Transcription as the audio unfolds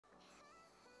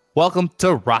Welcome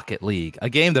to Rocket League, a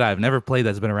game that I've never played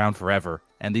that's been around forever.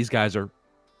 And these guys are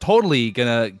totally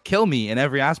gonna kill me in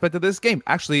every aspect of this game.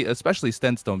 Actually, especially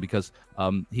Stenstone, because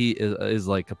he is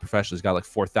like a professional. He's got like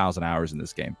 4,000 hours in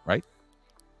this game, right?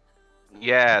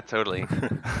 Yeah, totally.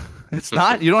 It's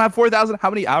not. You don't have 4,000. How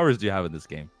many hours do you have in this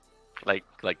game? Like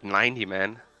 90,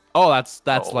 man. Oh, that's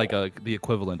like the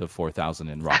equivalent of 4,000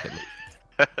 in Rocket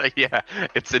League. Yeah,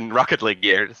 it's in Rocket League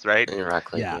years, right? In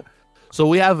Rocket League. Yeah. So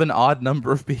we have an odd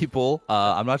number of people.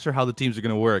 I'm not sure how the teams are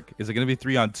going to work. Is it going to be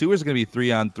 3-on-2 or is it going to be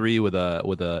 3-on-3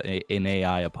 with an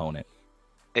AI opponent?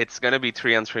 It's gonna be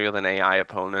 3-on-3 with an AI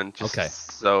opponent. Okay.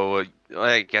 So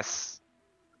I guess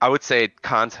I would say it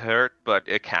can't hurt, but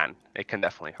it can. It can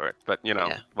definitely hurt. But you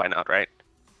know, why not, right?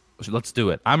 Let's do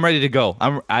it. I'm ready to go.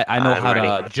 I know how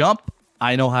to jump.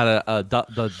 I know how to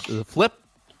the flip.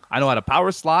 I know how to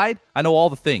power slide. I know all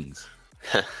the things.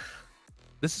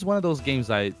 This is one of those games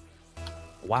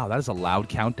Wow, that is a loud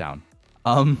countdown.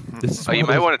 This is you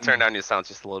might want to turn down your sounds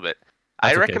just a little bit.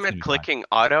 That's I okay, recommend clicking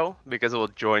auto because it will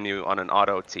join you on an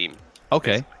auto team.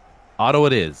 Okay, basically. Auto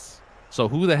it is. So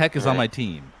who the heck is on my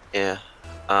team? Yeah.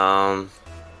 All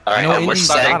right, we're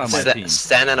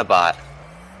Stan and a bot.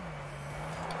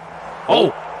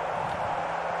 Oh,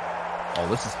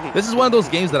 this is one of those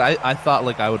games that I thought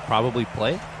like I would probably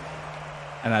play,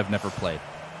 and I've never played.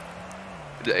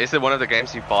 Is it one of the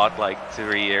games you bought like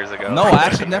 3 years ago? No, I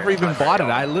actually never even bought it.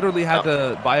 I literally had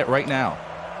to buy it right now.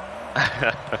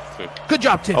 Good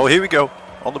job, Tim. Oh, here we go.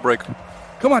 On the break.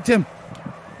 Come on, Tim.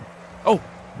 Oh,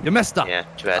 you messed up. Yeah,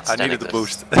 too bad. I needed the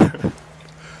boost.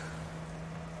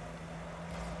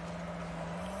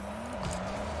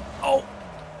 Oh.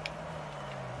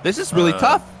 This is really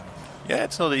tough. Yeah,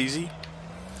 it's not easy.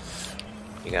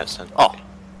 You got Stan. Oh.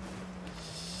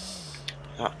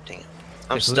 Oh, dang it.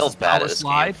 I'm still bad at this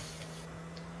game.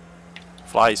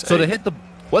 Flies. So to hit the,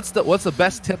 what's the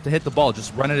best tip to hit the ball?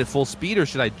 Just run it at full speed, or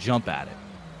should I jump at it?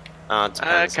 It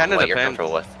depends on what you're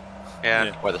comfortable with.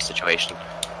 Yeah. Or the situation.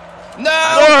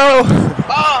 No!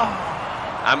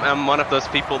 Oh! I'm one of those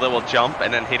people that will jump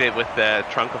and then hit it with the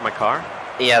trunk of my car.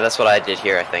 Yeah, that's what I did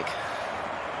here, I think.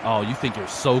 Oh, you think you're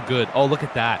so good. Oh, look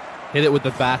at that. Hit it with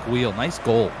the back wheel. Nice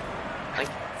goal. Okay.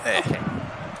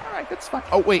 All right, that's fine.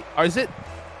 Oh, wait. Is it?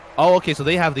 Oh, okay, so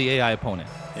they have the AI opponent.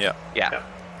 Yeah. Yeah.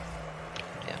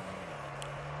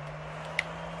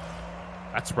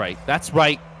 That's right. That's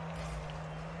right.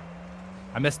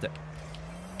 I missed it.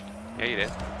 Yeah, you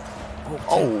did.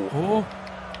 Oh.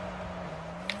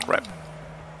 Crap.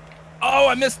 Oh,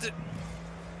 I missed it.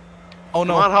 Oh,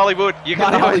 no. Come on, Hollywood. You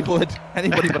can Not do Hollywood.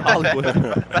 Anybody but Hollywood.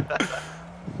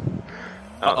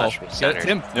 That should be Get it, centered.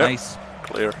 Tim. Yep. Nice.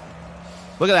 Clear.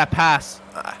 Look at that pass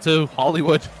to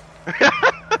Hollywood.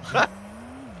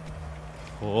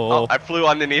 Oh, I flew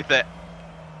underneath it.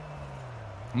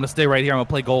 I'm going to stay right here. I'm going to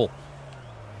play goal.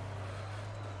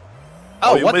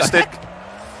 Oh, you what missed the it. heck?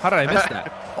 How did I miss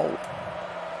that? Oh.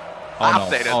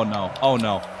 Oh, no. Oh,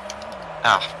 no.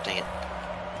 Ah, dang it.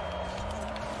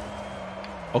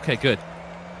 Okay, good.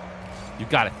 You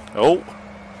got it. Oh.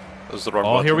 That was the wrong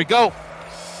button. Here we go.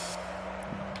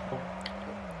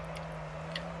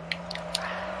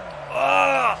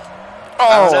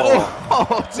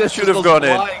 Oh. This should have gone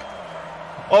in.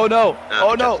 Oh, no. Oh,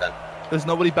 good no. job, There's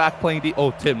nobody back playing D.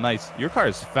 Oh, Tim, nice. Your car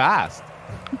is fast.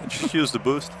 Just use the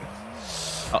boost.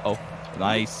 Uh-oh.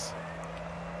 Nice.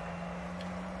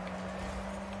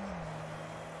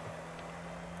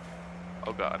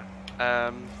 Oh god.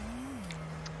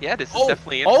 Yeah, this is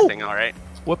definitely interesting. All right.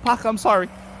 What puck? I'm sorry.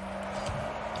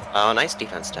 Oh, nice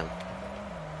defense, Tim.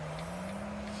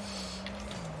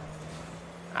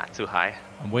 Ah, too high.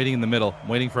 I'm waiting in the middle. I'm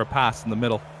waiting for a pass in the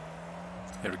middle.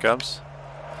 Here it comes.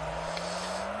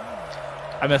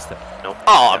 I missed it. Nope.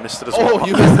 Oh, I missed it as well. Oh,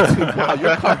 you missed it too. Wow,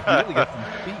 your car really got some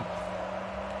speed.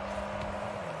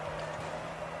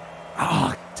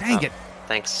 Oh, dang it.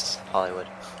 Thanks, Hollywood.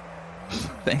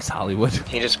 Thanks, Hollywood.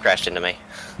 He just crashed into me.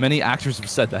 Many actors have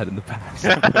said that in the past.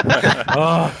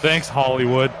 Oh, thanks,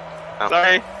 Hollywood. Oh.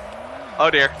 Sorry. Oh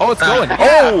dear. Oh, it's going.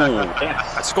 Oh!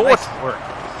 I scored. Nice work.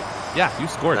 Yeah, you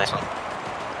scored. Nice.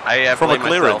 I From a blame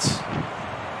clearance.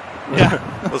 myself. Yeah,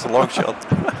 That was a long shot.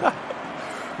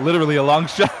 literally a long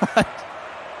shot.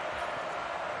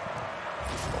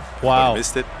 Wow. I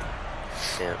missed it.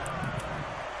 Yeah.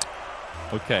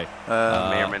 Okay.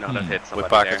 May or may not have hit somebody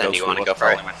back there. it Then goes you want to for go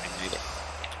for it?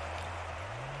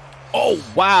 Oh,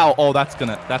 wow. Oh, that's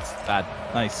bad.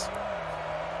 Nice.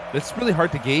 It's really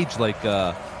hard to gauge, like,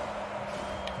 the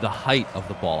height of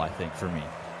the ball, I think, for me.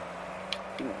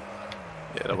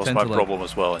 Yeah, that was tend my to, like, problem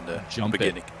as well in the jump it.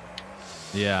 beginning.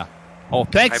 Yeah. Oh,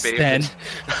 thanks, I bet you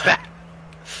Sten.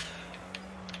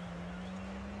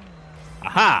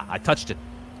 Aha! I touched it.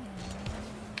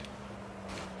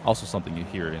 Also something you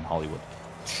hear in Hollywood.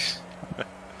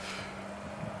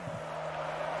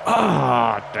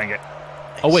 Ah, dang it.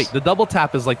 Oh, wait. The double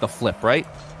tap is like the flip, right?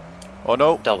 Oh,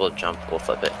 no. Double jump, we'll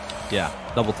flip it. Yeah.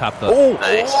 Double tap the... Oh,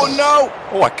 Nice. oh no.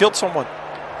 Oh, I killed someone.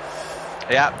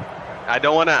 Yeah. I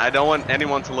don't want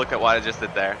anyone to look at what I just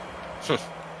did there.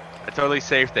 I totally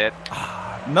saved it.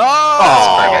 No!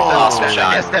 Awesome I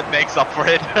shot. guess that makes up for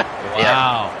it.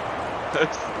 Wow.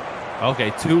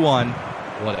 Okay, 2-1.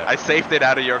 Whatever. I saved it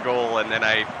out of your goal, and then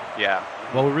yeah.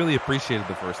 Well, we really appreciated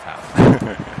the first half.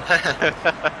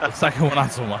 The second one,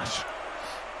 not so much.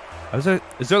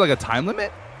 Is there like a time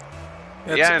limit?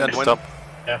 Yeah, and it's when- up.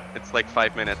 It's like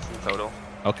 5 minutes in total.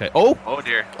 Okay. Oh! Oh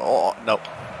dear. Oh, no.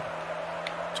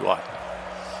 Too high.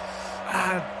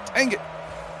 Ah, dang it.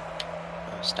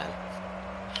 Stand.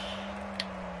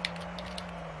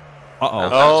 Uh-oh.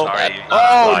 Oh, sorry.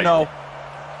 Oh, Right. no.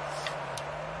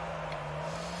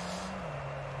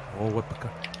 Oh, Whippica.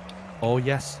 Oh,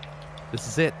 yes. This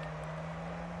is it.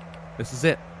 This is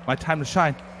it. My time to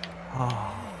shine.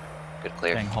 Oh, Good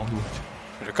clear. dang Hollywood.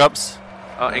 Here it comes.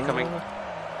 Oh, incoming.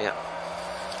 Yeah.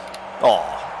 Oh.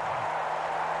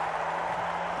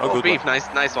 Oh, good beef. one. Nice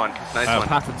one. Nice one.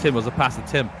 Pass to Tim. It was a pass to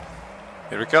Tim.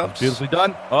 Here it comes. Beautifully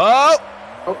done. Oh!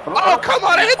 Oh, come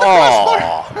on. I hit the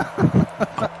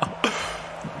Oh.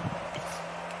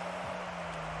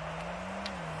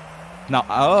 Now,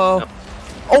 oh.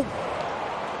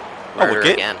 Oh. Murder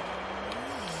okay. again.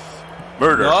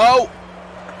 Murder. No.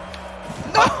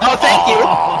 Oh, thank you.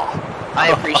 I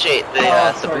appreciate the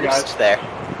boost there.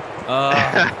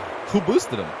 Who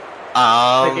boosted him?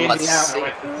 Let's see.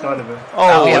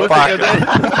 Oh, yeah, fuck.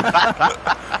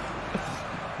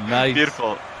 Nice.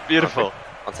 Beautiful. Beautiful.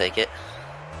 I'll take it.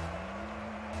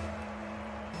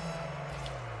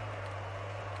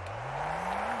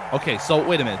 Okay, so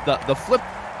wait a minute. The flip,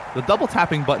 the double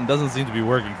tapping button doesn't seem to be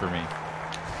working for me.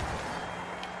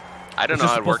 I don't It's know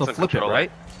just how it works supposed on to flip it, controller.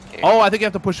 right? Here. Oh, I think you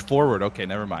have to push forward. Okay,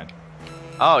 never mind.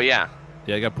 Oh yeah.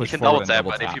 Yeah, you got to You push can forward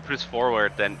double and tap, but if you push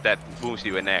forward, then that moves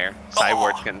you in air.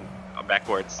 Sidewards can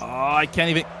backwards. Oh, I can't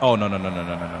even. Oh, no.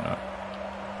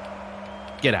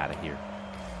 Get out of here.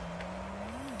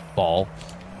 Ball.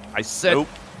 I said. Nope.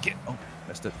 Oh,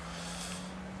 missed it.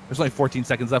 There's only 14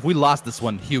 seconds left. We lost this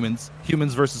one, humans.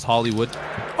 Humans versus Hollywood.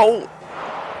 Oh.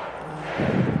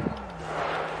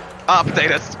 Ah,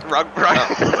 potatoes. Wrong.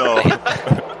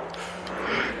 Oh.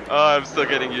 Oh, I'm still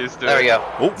getting used to There it. we go.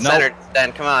 Oh, no. Centered.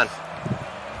 Then come on.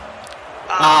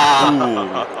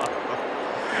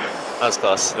 That was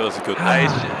close. That was a good one.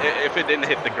 If it didn't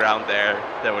hit the ground there,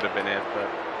 that would have been it. But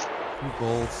 2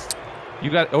 goals. You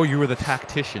got. Oh, you were the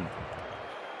tactician.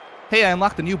 Hey, I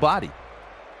unlocked a new body.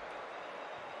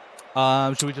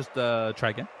 Should we just try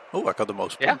again? Oh, I got the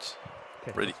most Yeah. points.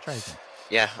 Okay, Ready. let's try again.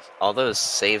 Yeah, all those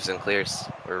saves and clears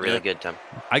were really Yeah. good, Tim.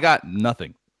 I got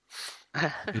nothing.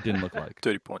 It didn't look like.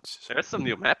 30 points. there's some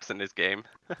new maps in this game.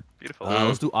 Beautiful.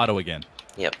 Let's do auto again.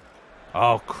 Yep.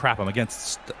 Oh crap! I'm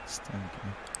against.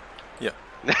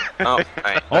 Oh, all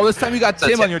right. Oh, this time you got So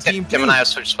Tim on your team Tim too. and I have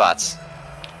switched spots.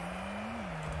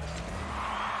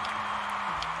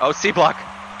 Oh, C block.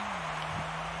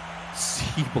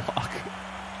 C block.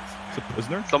 It's a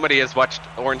prisoner. Somebody has watched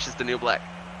Orange is the New Black.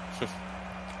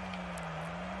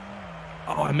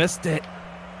 Oh, I missed it.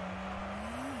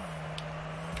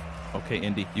 Okay,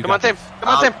 Indy, you Come on, got Tim. this. Come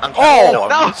on, Tim. I'm Oh,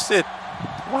 trying- I no. missed it.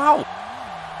 Wow.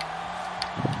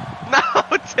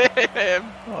 No, Tim.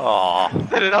 Oh.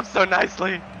 Set it up so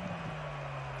nicely.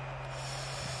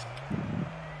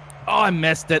 Oh, I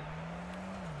missed it.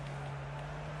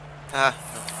 Ah.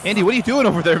 Andy, what are you doing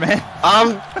over there, man?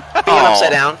 Being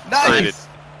upside down. Nice.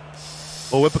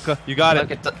 Oh, Whippica, you got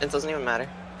Look, it. it doesn't even matter.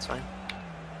 It's fine.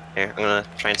 Here, I'm gonna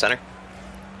try and center.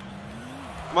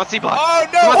 Come on, C block. Oh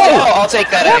Come on, no! C Oh, block. I'll take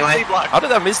that Come on, anyway. C block. How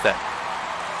did I miss that?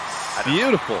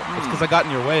 Beautiful. It's because I got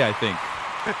in your way, I think.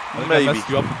 I think Maybe. I messed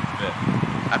you up a bit.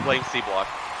 I'm playing C block.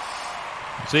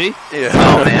 See? Yeah.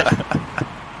 Oh man.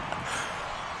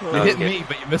 You hit me,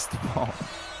 but you missed the ball.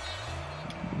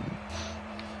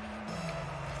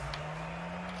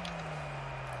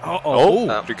 Oh, Oh.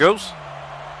 there it goes.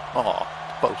 Oh,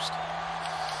 post.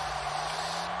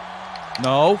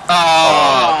 No.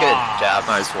 Oh, good job.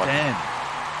 Nice one. Dan,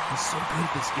 I'm so good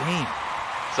at this game.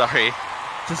 Sorry.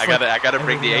 Just I gotta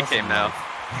bring the everything A else game in now. life.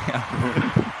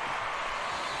 Yeah.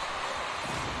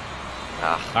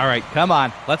 Ah, All right, come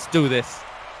on. Let's do this.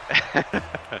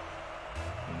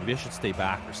 Maybe I should stay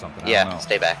back or something. I don't yeah, know.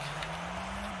 stay back.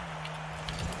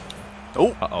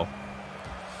 Oh. Uh-oh.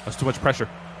 That's too much pressure.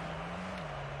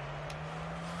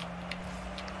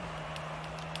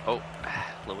 Oh,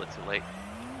 a little bit too late.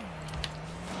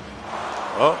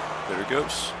 Oh, there it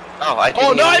goes. Oh, I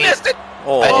didn't no, I even missed it.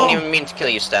 Oh, I didn't even mean to kill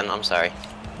you, Sten. I'm sorry.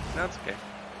 No, it's okay.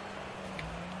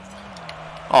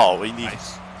 oh, we need.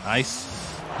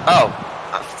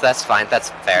 Oh, that's fine.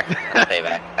 That's fair. I'll pay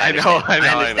back. I know. I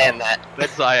understand that.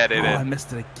 That's why I did I it.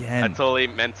 missed it I again. totally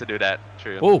meant to do that.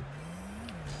 True. Oh,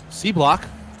 C block.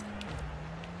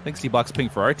 I think C block's ping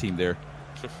for our team there.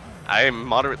 I am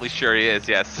moderately sure he is.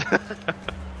 Yes.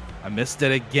 I missed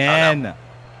it again.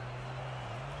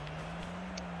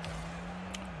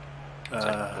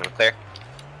 Clear.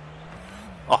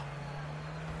 Oh.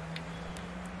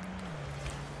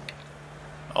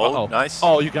 Oh, Uh-oh. nice.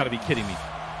 Oh, you got to be kidding me.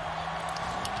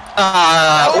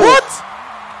 What?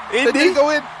 Did he go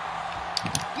in?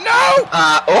 No!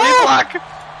 Block.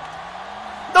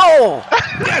 No!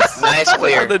 Yes! Nice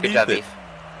clear. Good Underneath job, it.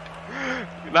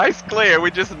 Beef. Nice clear.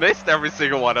 We just missed every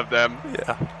single one of them.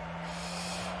 Yeah.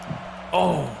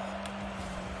 Oh.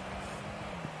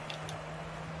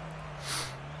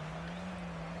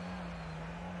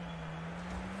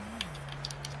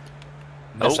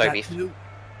 Oh, Missed sorry, that Beef. too.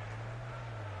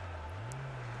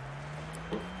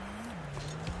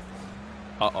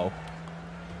 Uh-oh.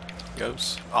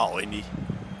 Goes. Oh, Indy.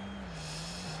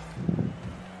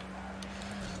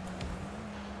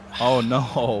 Oh,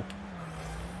 no.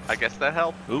 I guess that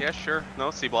helped. Oop. Yeah, sure.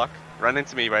 No, C block. Run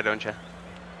into me, why don't you?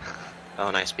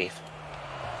 Oh, nice, Beef.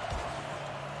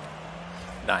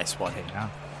 Nice one. Okay, now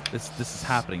this is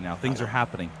happening now. Things are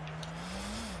happening.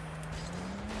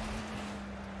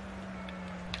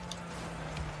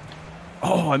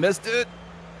 Oh, I missed it.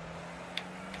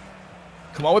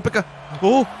 Come on, Whippica.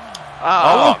 Oh.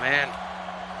 Oh, man.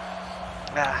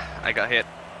 Ah, I got hit.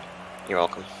 You're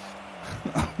welcome.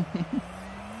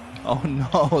 Oh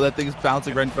no, that thing's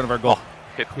bouncing right in front of our goal.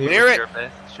 Hit Clear it. your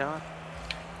best shot.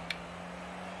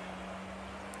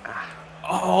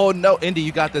 Oh no, Indy,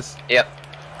 you got this. Yep.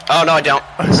 Oh, no, I don't.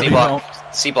 C You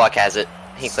block. C block has it.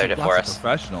 He cleared it for C-Block's a us.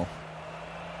 Professional.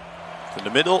 In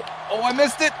the middle. Oh, I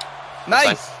missed it.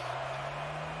 Nice.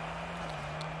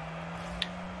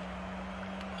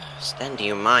 Sten, do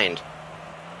you mind?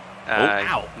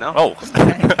 Ow. No. Oh.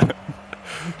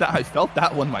 I felt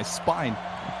that one in my spine.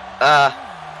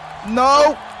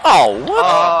 No. Oh, what?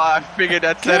 Oh, I figured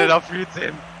I'd set it up for you,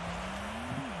 Tim.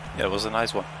 Yeah, it was a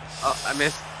nice one. Oh, I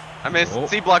missed. I missed. Oh,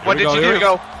 C block, here what we did go, you here do? we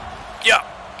go. Yeah.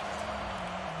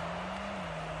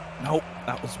 Nope,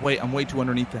 that was I'm way too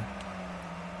underneath that.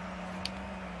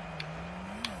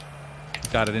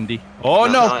 Got it, Indy. Oh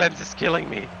No, no! no. Spence is killing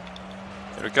me.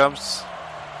 Here it comes.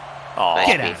 Oh, Nice.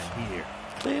 Get out Beef. of here.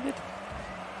 cleared it.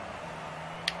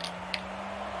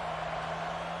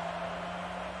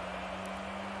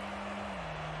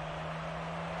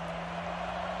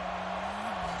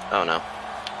 Oh, no.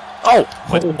 Oh,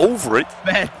 went over it.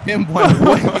 Man, him went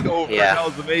way over. Yeah. That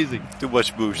was amazing. Too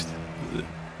much boost.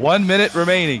 1 minute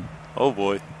remaining. Oh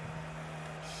boy.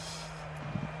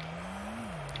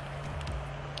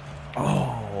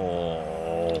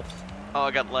 Oh. Oh,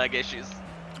 I got lag issues.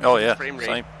 Oh yeah. Frame rate.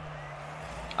 Same.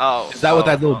 Oh. Is that what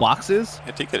that little box is?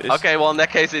 I think it is. Okay, well in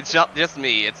that case it's not just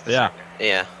me. It's the Yeah. server.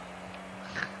 Yeah.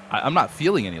 I'm not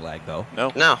feeling any lag though.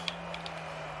 No. No.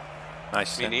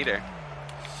 Nice. Me neither.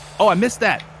 Oh, I missed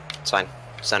that. It's fine.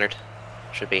 Centered.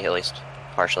 Should be, at least.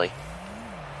 Partially.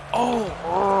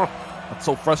 Oh, that's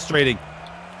so frustrating.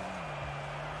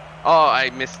 Oh, I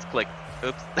missed click.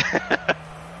 Oops.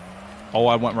 Oh,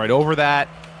 I went right over that.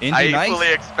 Indy, I nice.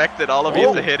 fully expected all of you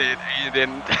Oh. to hit it, and you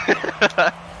didn't.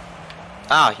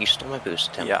 Ah, you stole my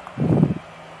boost, Tim. Yeah.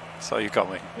 Saw you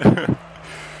coming.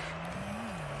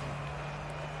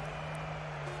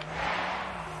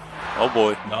 Oh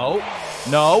boy. No.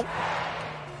 No.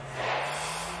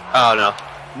 Oh, no.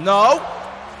 No.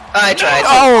 I tried.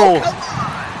 Oh!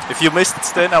 If you missed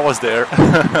Sten, I was there.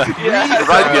 Yeah,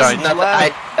 right There was behind.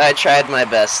 nothing- I tried my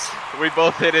best. we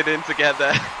both hit it in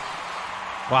together.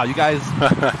 Wow, you guys,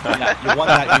 yeah, you won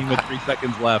that game with 3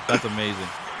 seconds left. That's amazing.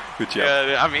 Good job.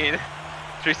 Yeah, I mean,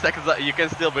 3 seconds. You can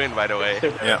still win, by the way.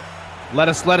 Yeah. Let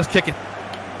us kick it.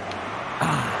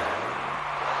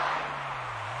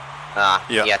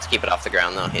 Yeah. You have to keep it off the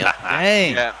ground, though. Yeah.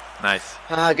 Dang. Yeah, Nice.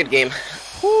 Good game.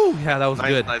 Whew, yeah, that was nice,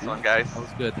 good. nice one, guys. That was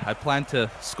good. I plan to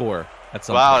score at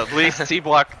some Wow, point. at least C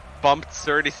Block bumped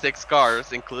 36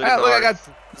 cars, including Ah, look, I got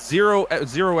ours.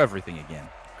 zero everything again.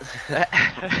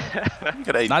 You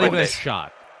got 8 Not even a points.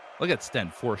 shot. Look at Sten,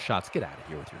 4 shots. Get out of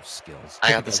here with your skills.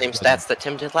 I got the same stats that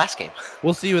Tim did last game.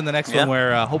 We'll see you in the next Yeah. one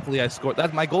where hopefully I score.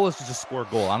 That my goal is to just score a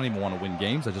goal. I don't even want to win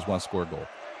games. I just want to score a goal.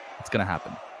 It's gonna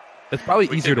happen. It's probably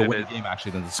We easier to did win it. a game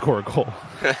actually than to score a goal.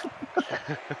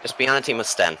 Just be on a team with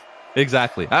Sten.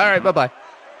 Exactly. All right. Bye bye.